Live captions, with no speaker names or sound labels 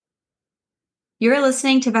You're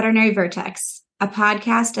listening to Veterinary Vertex, a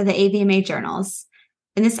podcast of the AVMA journals.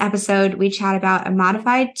 In this episode, we chat about a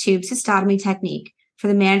modified tube cystotomy technique for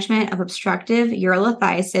the management of obstructive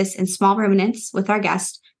urolithiasis in small ruminants with our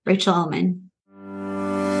guest, Rachel Ullman.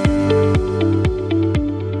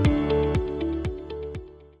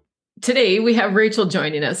 Today, we have Rachel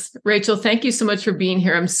joining us. Rachel, thank you so much for being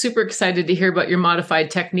here. I'm super excited to hear about your modified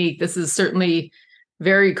technique. This is certainly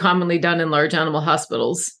very commonly done in large animal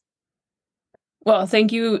hospitals. Well,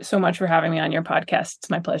 thank you so much for having me on your podcast. It's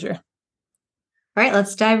my pleasure. All right,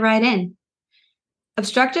 let's dive right in.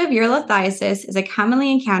 Obstructive urolithiasis is a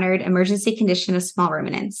commonly encountered emergency condition of small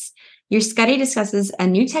ruminants. Your study discusses a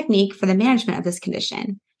new technique for the management of this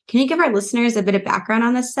condition. Can you give our listeners a bit of background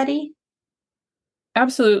on this study?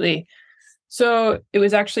 Absolutely. So it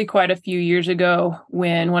was actually quite a few years ago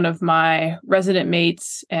when one of my resident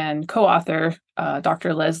mates and co-author,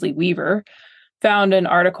 Dr. Leslie Weaver, found an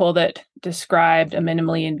article that described a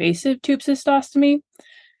minimally invasive tube cystostomy.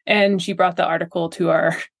 And she brought the article to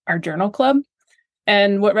our journal club.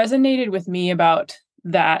 And what resonated with me about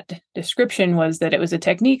that description was that it was a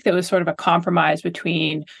technique that was sort of a compromise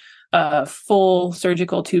between a full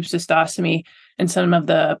surgical tube cystostomy and some of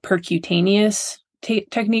the percutaneous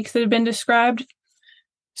techniques that have been described.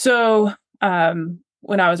 So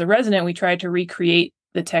when I was a resident, we tried to recreate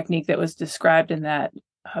the technique that was described in that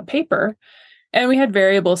paper. And we had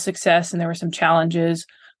variable success, and there were some challenges.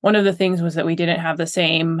 One of the things was that we didn't have the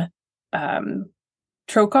same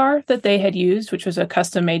trocar that they had used, which was a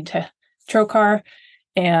custom-made trocar.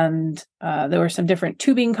 And there were some different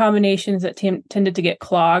tubing combinations that tended to get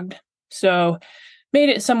clogged. So made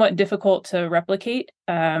it somewhat difficult to replicate.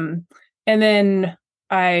 And then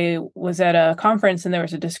I was at a conference and there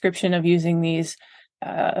was a description of using these,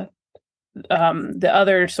 the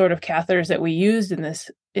other sort of catheters that we used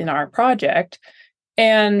in our project.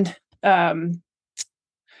 And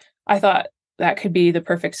I thought that could be the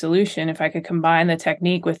perfect solution if I could combine the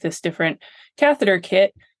technique with this different catheter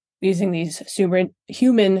kit using these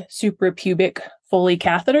human suprapubic Foley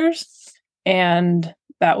catheters. And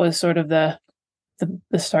that was sort of the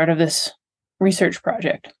start of this research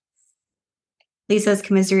project. Lisa's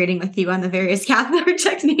commiserating with you on the various catheter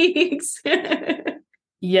techniques.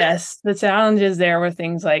 Yes, the challenges there were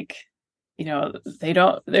things like,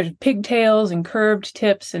 there's pigtails and curved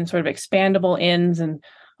tips and sort of expandable ends. And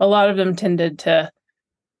a lot of them tended to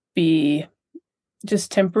be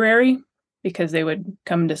just temporary because they would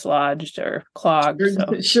come dislodged or clogged.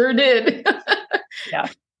 Sure did. Yeah.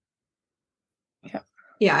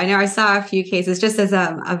 Yeah, I know I saw a few cases just as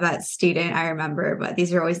a vet student, I remember, but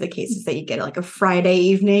these are always the cases that you get like a Friday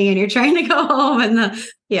evening and you're trying to go home and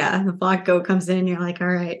the black goat comes in and you're like, all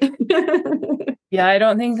right. Yeah, I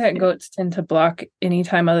don't think that goats tend to block any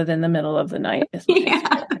time other than the middle of the night.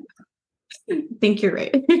 Yeah, I think you're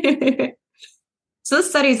right. So this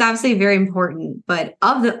study is obviously very important, but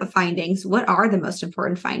of the findings, what are the most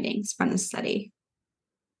important findings from the study?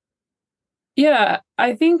 Yeah,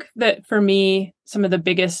 I think that for me, some of the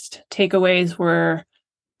biggest takeaways were,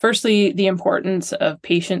 firstly, the importance of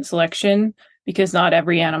patient selection, because not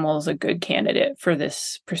every animal is a good candidate for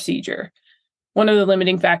this procedure. One of the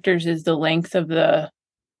limiting factors is the length of the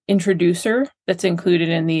introducer that's included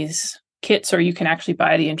in these kits, or you can actually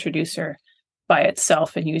buy the introducer by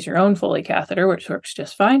itself and use your own Foley catheter, which works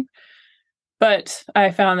just fine. But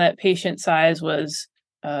I found that patient size was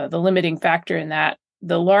the limiting factor in that.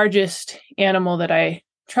 The largest animal that I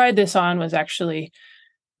tried this on was actually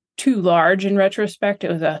too large in retrospect. It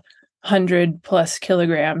was a 100+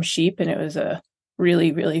 kilogram sheep, and it was a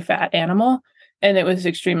really, really fat animal. And it was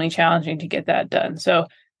extremely challenging to get that done. So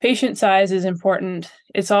patient size is important.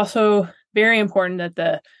 It's also very important that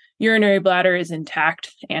the urinary bladder is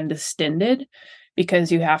intact and distended,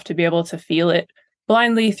 because you have to be able to feel it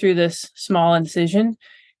blindly through this small incision.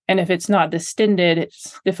 And if it's not distended,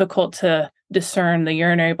 it's difficult to discern the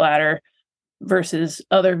urinary bladder versus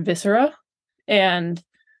other viscera. And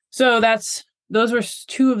so those were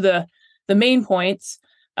two of the main points.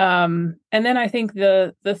 And then I think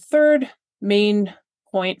the third main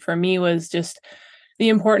point for me was just the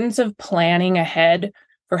importance of planning ahead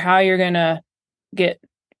for how you're going to get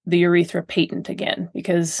the urethra patent again,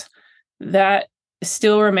 because that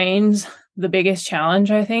still remains the biggest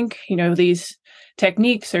challenge, I think. These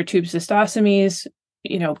techniques or tube cystostomies,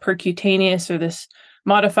 percutaneous or this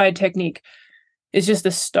modified technique is just the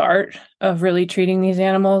start of really treating these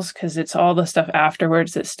animals, because it's all the stuff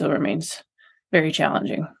afterwards that still remains very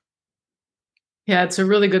challenging. Yeah, it's a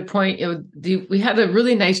really good point. We had a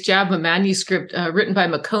really nice JABA manuscript written by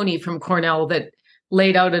McConey from Cornell that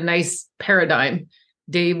laid out a nice paradigm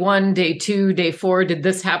day 1, day 2, day 4, did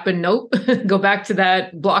this happen? Nope. Go back to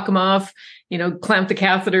that, block them off, clamp the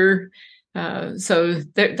catheter. So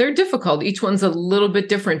they're difficult. Each one's a little bit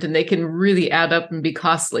different, and they can really add up and be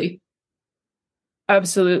costly.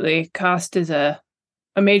 Absolutely. Cost is a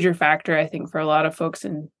major factor, I think, for a lot of folks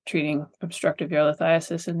in treating obstructive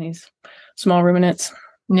urolithiasis in these small ruminants.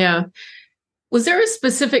 Yeah. Was there a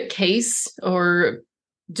specific case or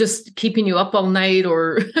just keeping you up all night,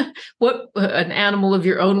 or what an animal of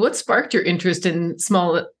your own? What sparked your interest in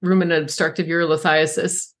small ruminant obstructive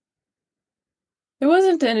urolithiasis? There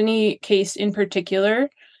wasn't any case in particular,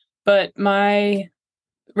 but my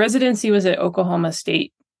residency was at Oklahoma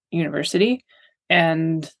State University,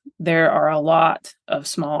 and there are a lot of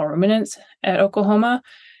small ruminants at Oklahoma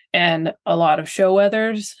and a lot of show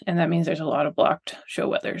wethers, and that means there's a lot of blocked show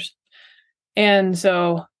wethers. And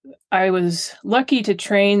so I was lucky to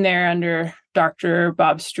train there under Dr.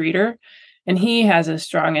 Bob Streeter, and he has a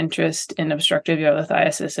strong interest in obstructive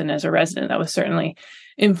urolithiasis. And as a resident, that was certainly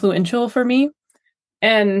influential for me.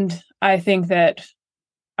 And I think that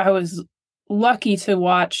I was lucky to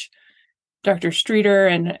watch Dr. Streeter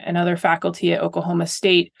and other faculty at Oklahoma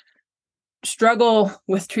State struggle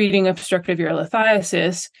with treating obstructive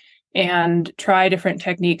urolithiasis and try different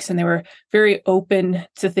techniques. And they were very open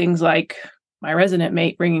to things like my resident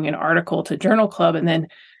mate bringing an article to Journal Club and then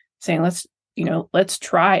saying, let's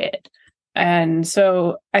try it. And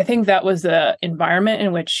so I think that was the environment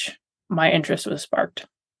in which my interest was sparked.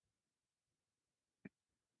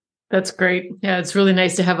 That's great. Yeah, it's really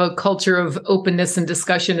nice to have a culture of openness and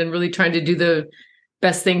discussion and really trying to do the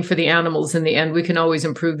best thing for the animals in the end. We can always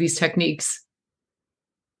improve these techniques.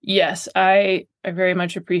 Yes, I very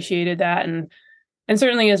much appreciated that. And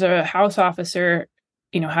certainly as a house officer,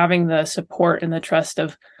 having the support and the trust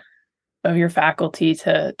of your faculty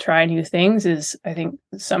to try new things is, I think,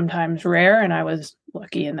 sometimes rare. And I was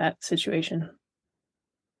lucky in that situation.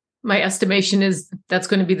 My estimation is that's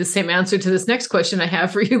going to be the same answer to this next question I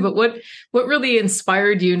have for you. But what really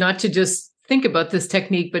inspired you not to just think about this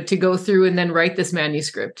technique, but to go through and then write this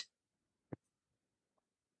manuscript?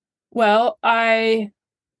 Well, I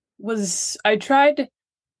tried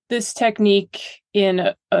this technique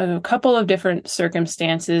in a couple of different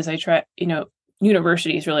circumstances. I tried,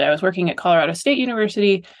 universities, really. I was working at Colorado State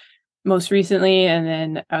University most recently, and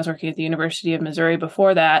then I was working at the University of Missouri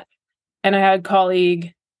before that. And I had a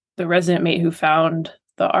colleague, the resident mate who found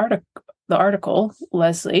the article,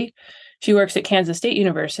 Leslie. She works at Kansas State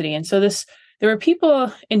University. And so there were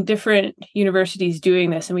people in different universities doing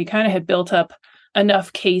this, and we kind of had built up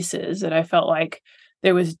enough cases that I felt like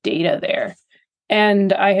there was data there.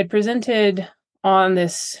 And I had presented on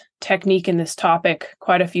this technique and this topic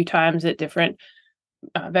quite a few times at different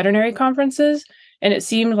veterinary conferences. And it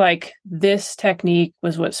seemed like this technique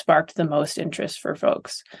was what sparked the most interest for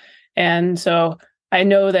folks. And so I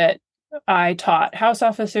know that I taught house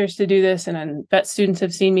officers to do this, and then vet students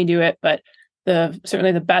have seen me do it, but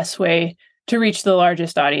certainly the best way to reach the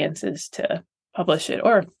largest audience is to publish it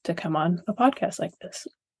or to come on a podcast like this.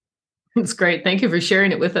 That's great. Thank you for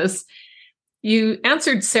sharing it with us. You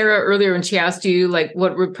answered Sarah earlier when she asked you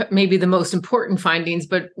what were maybe the most important findings,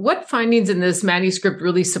 but what findings in this manuscript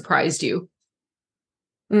really surprised you?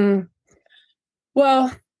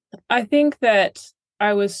 Well, I think that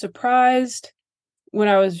I was surprised when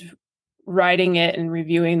I was writing it and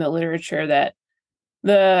reviewing the literature that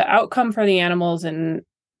the outcome for the animals in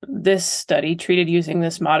this study treated using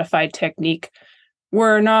this modified technique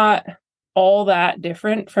were not all that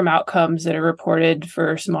different from outcomes that are reported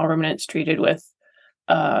for small ruminants treated with,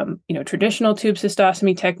 traditional tube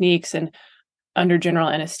cystostomy techniques and under general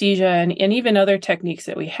anesthesia and even other techniques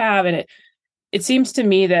that we have. And it seems to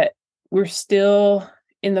me that we're still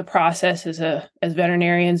in the process as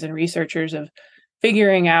veterinarians and researchers of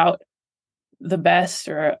figuring out the best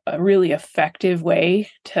or a really effective way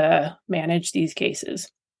to manage these cases.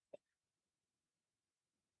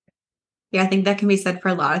 Yeah, I think that can be said for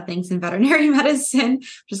a lot of things in veterinary medicine,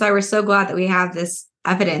 which is why we're so glad that we have this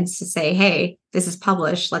evidence to say, hey, this is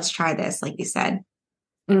published. Let's try this, like you said.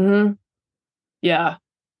 Mm-hmm. Yeah.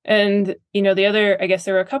 And, I guess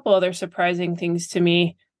there were a couple other surprising things to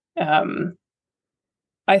me.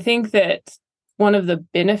 I think that one of the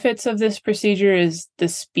benefits of this procedure is the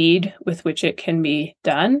speed with which it can be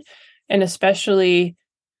done. And especially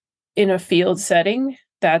in a field setting,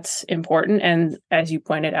 that's important. And as you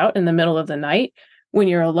pointed out, in the middle of the night, when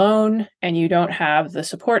you're alone and you don't have the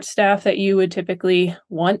support staff that you would typically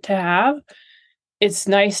want to have, it's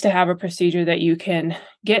nice to have a procedure that you can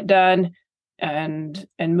get done and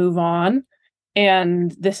move on.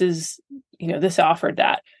 And this offered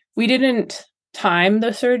that. We didn't time the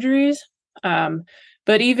surgeries.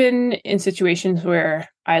 But even in situations where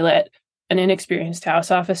I let an inexperienced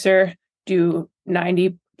house officer do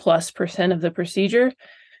 90+% of the procedure,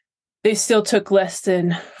 they still took less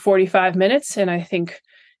than 45 minutes. And I think,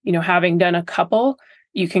 having done a couple,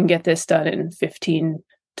 you can get this done in 15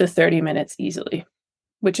 to 30 minutes easily,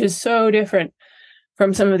 which is so different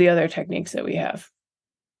from some of the other techniques that we have.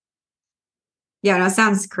 Yeah, no, it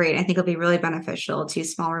sounds great. I think it'll be really beneficial to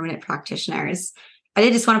small ruminant practitioners. I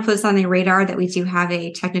did just want to put this on the radar that we do have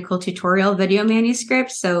a technical tutorial video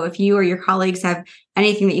manuscript. So if you or your colleagues have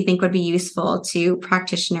anything that you think would be useful to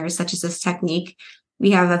practitioners, such as this technique, we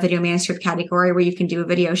have a video manuscript category where you can do a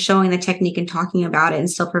video showing the technique and talking about it and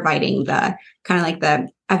still providing the kind of like the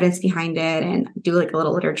evidence behind it and do like a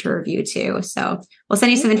little literature review too. So we'll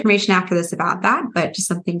send you some information after this about that, but just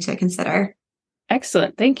something to consider.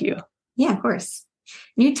 Excellent. Thank you. Yeah, of course.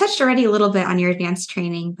 You touched already a little bit on your advanced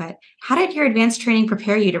training, but how did your advanced training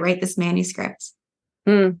prepare you to write this manuscript?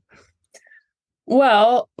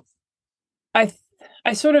 Well, I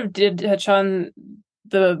sort of did touch on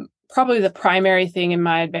probably the primary thing in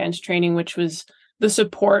my advanced training, which was the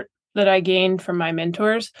support that I gained from my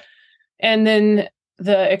mentors, and then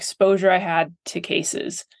the exposure I had to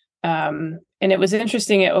cases. And it was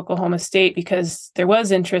interesting at Oklahoma State because there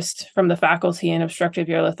was interest from the faculty in obstructive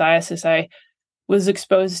urolithiasis. I was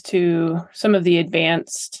exposed to some of the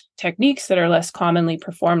advanced techniques that are less commonly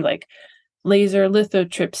performed, like laser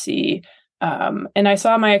lithotripsy. And I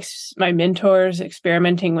saw my mentors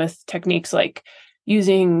experimenting with techniques like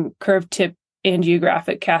using curved tip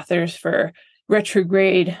angiographic catheters for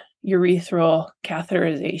retrograde urethral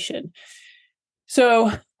catheterization.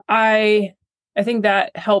 So I think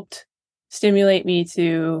that helped stimulate me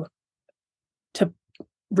to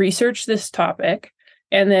research this topic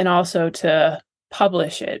and then also to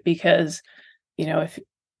publish it, because, if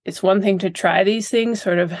it's one thing to try these things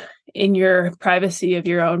sort of in your privacy of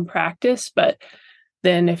your own practice, but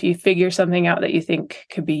then if you figure something out that you think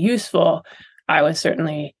could be useful, I was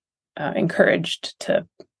certainly encouraged to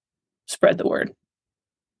spread the word.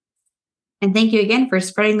 And thank you again for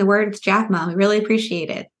spreading the word with JAVMA. We really appreciate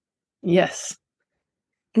it. Yes.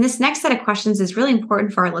 And this next set of questions is really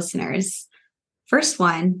important for our listeners. First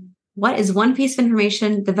one, what is one piece of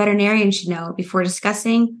information the veterinarian should know before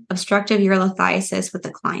discussing obstructive urolithiasis with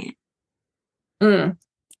the client?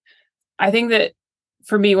 I think that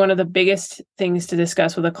for me, one of the biggest things to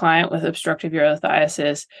discuss with a client with obstructive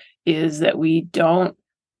urolithiasis is that we don't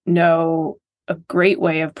know a great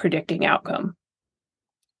way of predicting outcome.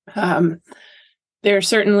 There are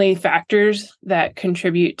certainly factors that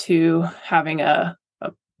contribute to having a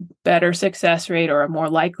better success rate or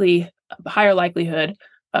a higher likelihood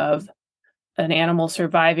of an animal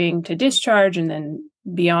surviving to discharge and then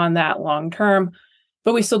beyond that long term,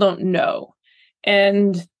 but we still don't know.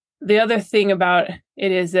 And the other thing about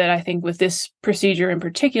it is that I think with this procedure in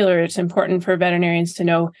particular, it's important for veterinarians to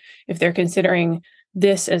know if they're considering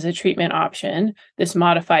this as a treatment option, this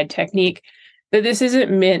modified technique, that this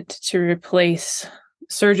isn't meant to replace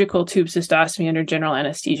surgical tube cystostomy under general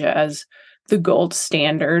anesthesia as the gold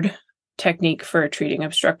standard technique for treating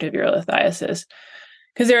obstructive urolithiasis.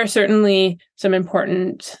 Because there are certainly some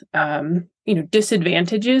important,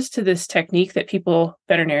 disadvantages to this technique that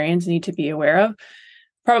veterinarians need to be aware of.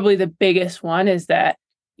 Probably the biggest one is that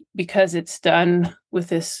because it's done with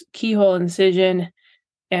this keyhole incision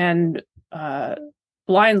and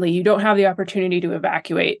blindly, you don't have the opportunity to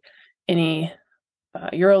evacuate any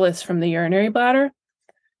uroliths from the urinary bladder.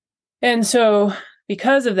 And so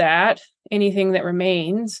because of that, anything that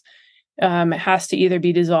remains has to either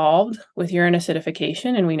be dissolved with urine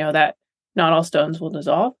acidification, and we know that not all stones will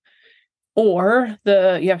dissolve, or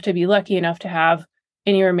you have to be lucky enough to have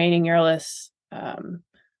any remaining uroliths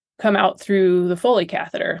come out through the Foley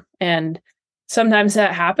catheter. And sometimes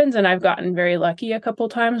that happens, and I've gotten very lucky a couple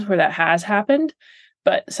times where that has happened,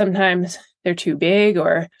 but sometimes they're too big,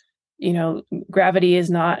 or gravity is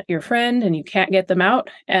not your friend and you can't get them out.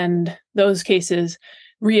 And those cases,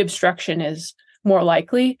 reobstruction is more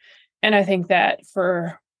likely. And I think that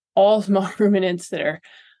for all small ruminants that are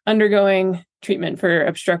undergoing treatment for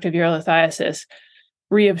obstructive urolithiasis,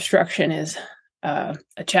 reobstruction is a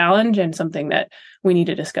challenge and something that we need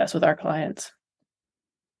to discuss with our clients.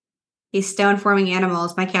 These stone forming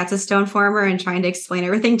animals. My cat's a stone former, and trying to explain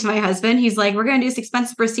everything to my husband. He's like, we're going to do this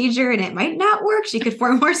expensive procedure and it might not work. She could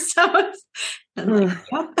form more stones.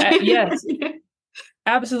 Yes,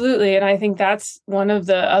 absolutely. And I think that's one of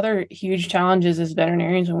the other huge challenges as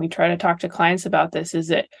veterinarians when we try to talk to clients about this, is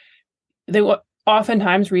that they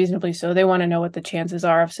oftentimes, reasonably so, they want to know what the chances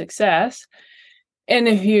are of success. And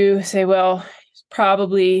if you say, well, it's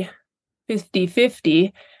probably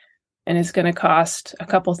 50-50, and it's going to cost a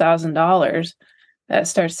couple $1,000s, that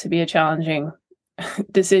starts to be a challenging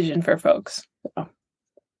decision for folks. So.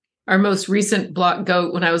 Our most recent block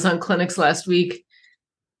goat, when I was on clinics last week,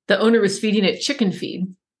 the owner was feeding it chicken feed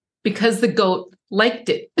because the goat liked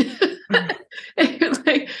it.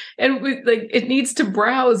 It needs to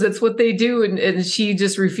browse. That's what they do. And she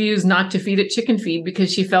just refused not to feed it chicken feed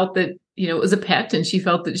because she felt that, it was a pet, and she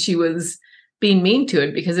felt that she was being mean to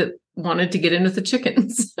it because it wanted to get in with the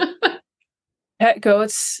chickens. Pet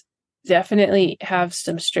goats definitely have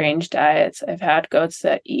some strange diets. I've had goats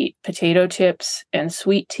that eat potato chips and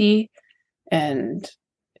sweet tea and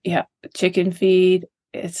chicken feed.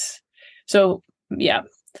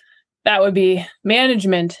 That would be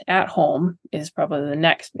management at home is probably the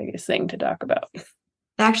next biggest thing to talk about. That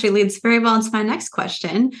actually leads very well into my next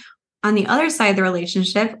question. On the other side of the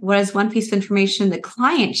relationship, what is one piece of information the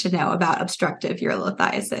client should know about obstructive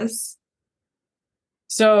urolithiasis?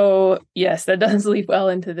 So, yes, that does lead well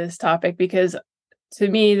into this topic, because to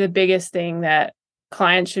me, the biggest thing that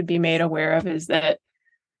clients should be made aware of is that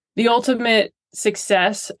the ultimate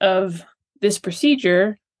success of this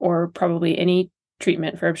procedure, or probably any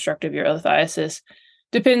treatment for obstructive urolithiasis,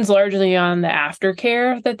 depends largely on the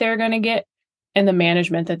aftercare that they're going to get and the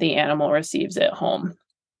management that the animal receives at home.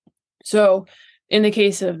 So in the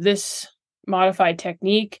case of this modified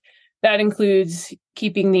technique, that includes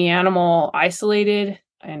keeping the animal isolated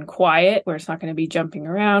and quiet, where it's not going to be jumping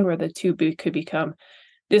around, where the tube could become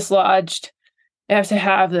dislodged. They have to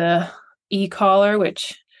have the e-collar,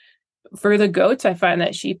 which for the goats, I find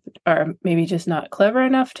that sheep are maybe just not clever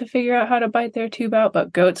enough to figure out how to bite their tube out,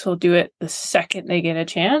 but goats will do it the second they get a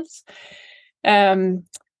chance. And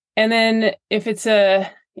then if it's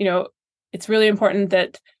it's really important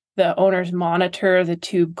that the owners monitor the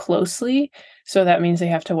tube closely. So that means they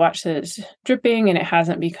have to watch that it's dripping and it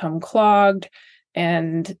hasn't become clogged.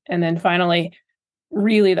 And then finally,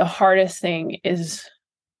 really the hardest thing is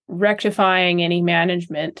rectifying any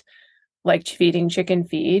management, like feeding chicken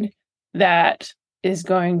feed, that is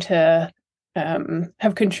going to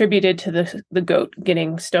have contributed to the goat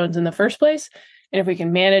getting stones in the first place. And if we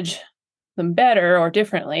can manage them better or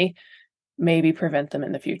differently, maybe prevent them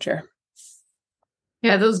in the future.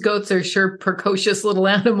 Yeah, those goats are sure precocious little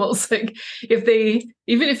animals. Like even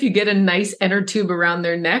if you get a nice inner tube around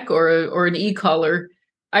their neck or an e-collar,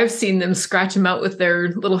 I've seen them scratch them out with their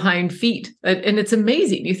little hind feet. And it's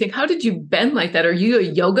amazing. You think, how did you bend like that? Are you a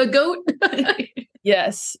yoga goat?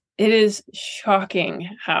 Yes, it is shocking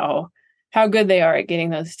how good they are at getting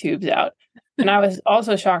those tubes out. And I was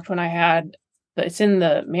also shocked when I had, it's in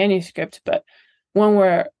the manuscript, but one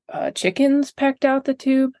where chickens pecked out the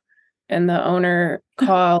tube. And the owner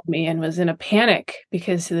called me and was in a panic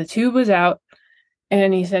because the tube was out.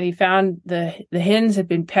 And he said he found the hens had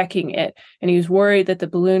been pecking it. And he was worried that the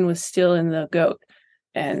balloon was still in the goat.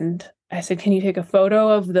 And I said, can you take a photo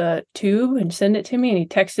of the tube and send it to me? And he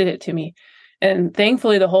texted it to me. And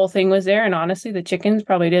thankfully, the whole thing was there. And honestly, the chickens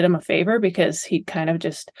probably did him a favor because he'd kind of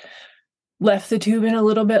just left the tube in a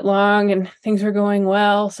little bit long and things were going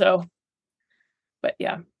well. So, but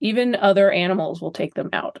yeah, even other animals will take them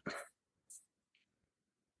out.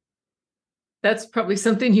 That's probably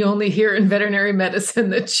something you only hear in veterinary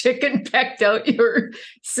medicine. The chicken pecked out your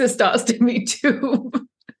cystostomy tube.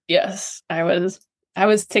 Yes, I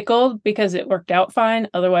was tickled because it worked out fine.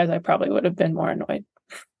 Otherwise, I probably would have been more annoyed.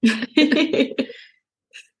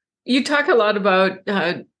 You talk a lot about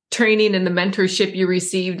training and the mentorship you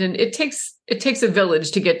received, and it takes a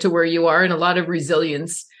village to get to where you are, and a lot of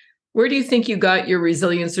resilience. Where do you think you got your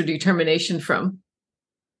resilience or determination from?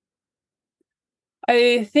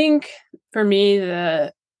 I think for me,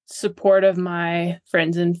 the support of my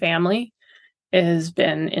friends and family has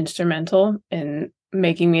been instrumental in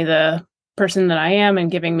making me the person that I am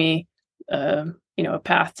and giving me a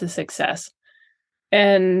path to success.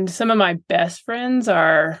 And some of my best friends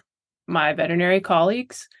are my veterinary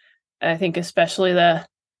colleagues. I think especially the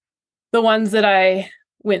ones that I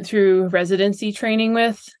went through residency training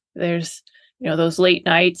with. There's, those late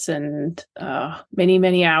nights and many,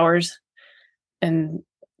 many hours. And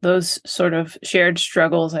those sort of shared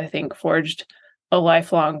struggles, I think, forged a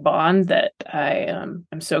lifelong bond that I am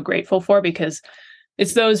so grateful for, because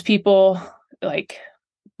it's those people like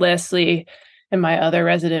Leslie and my other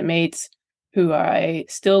resident mates who I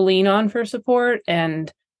still lean on for support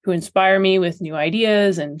and who inspire me with new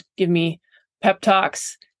ideas and give me pep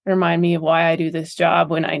talks and remind me of why I do this job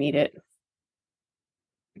when I need it.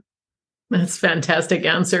 That's a fantastic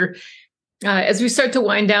answer. As we start to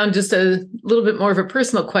wind down, just a little bit more of a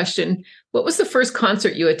personal question. What was the first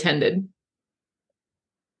concert you attended?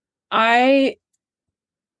 I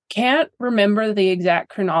can't remember the exact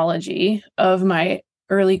chronology of my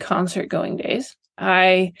early concert going days.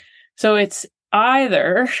 So it's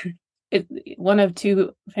either one of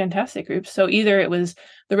two fantastic groups. So either it was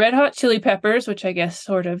the Red Hot Chili Peppers, which I guess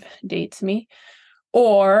sort of dates me,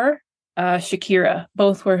 or Shakira.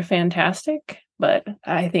 Both were fantastic, but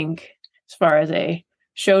I think as far as a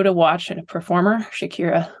show to watch and a performer,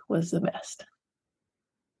 Shakira was the best.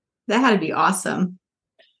 That had to be awesome.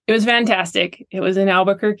 It was fantastic. It was in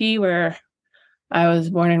Albuquerque where I was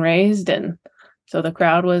born and raised, and so the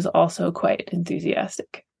crowd was also quite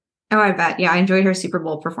enthusiastic. Oh, I bet. Yeah, I enjoyed her Super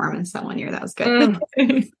Bowl performance that one year. That was good.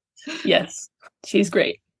 Yes, she's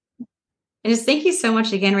great. And just thank you so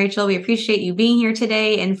much again, Rachel. We appreciate you being here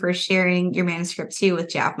today and for sharing your manuscript too with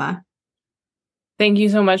JAVMA. Thank you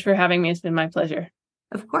so much for having me. It's been my pleasure.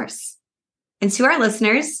 Of course. And to our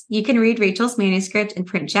listeners, you can read Rachel's manuscript in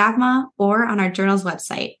print JAVMA or on our journal's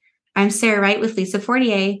website. I'm Sarah Wright with Lisa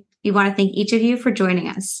Fortier. We want to thank each of you for joining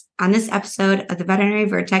us on this episode of the Veterinary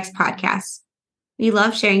Vertex podcast. We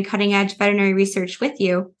love sharing cutting-edge veterinary research with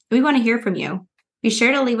you, and we want to hear from you. Be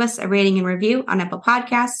sure to leave us a rating and review on Apple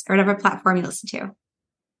Podcasts or whatever platform you listen to.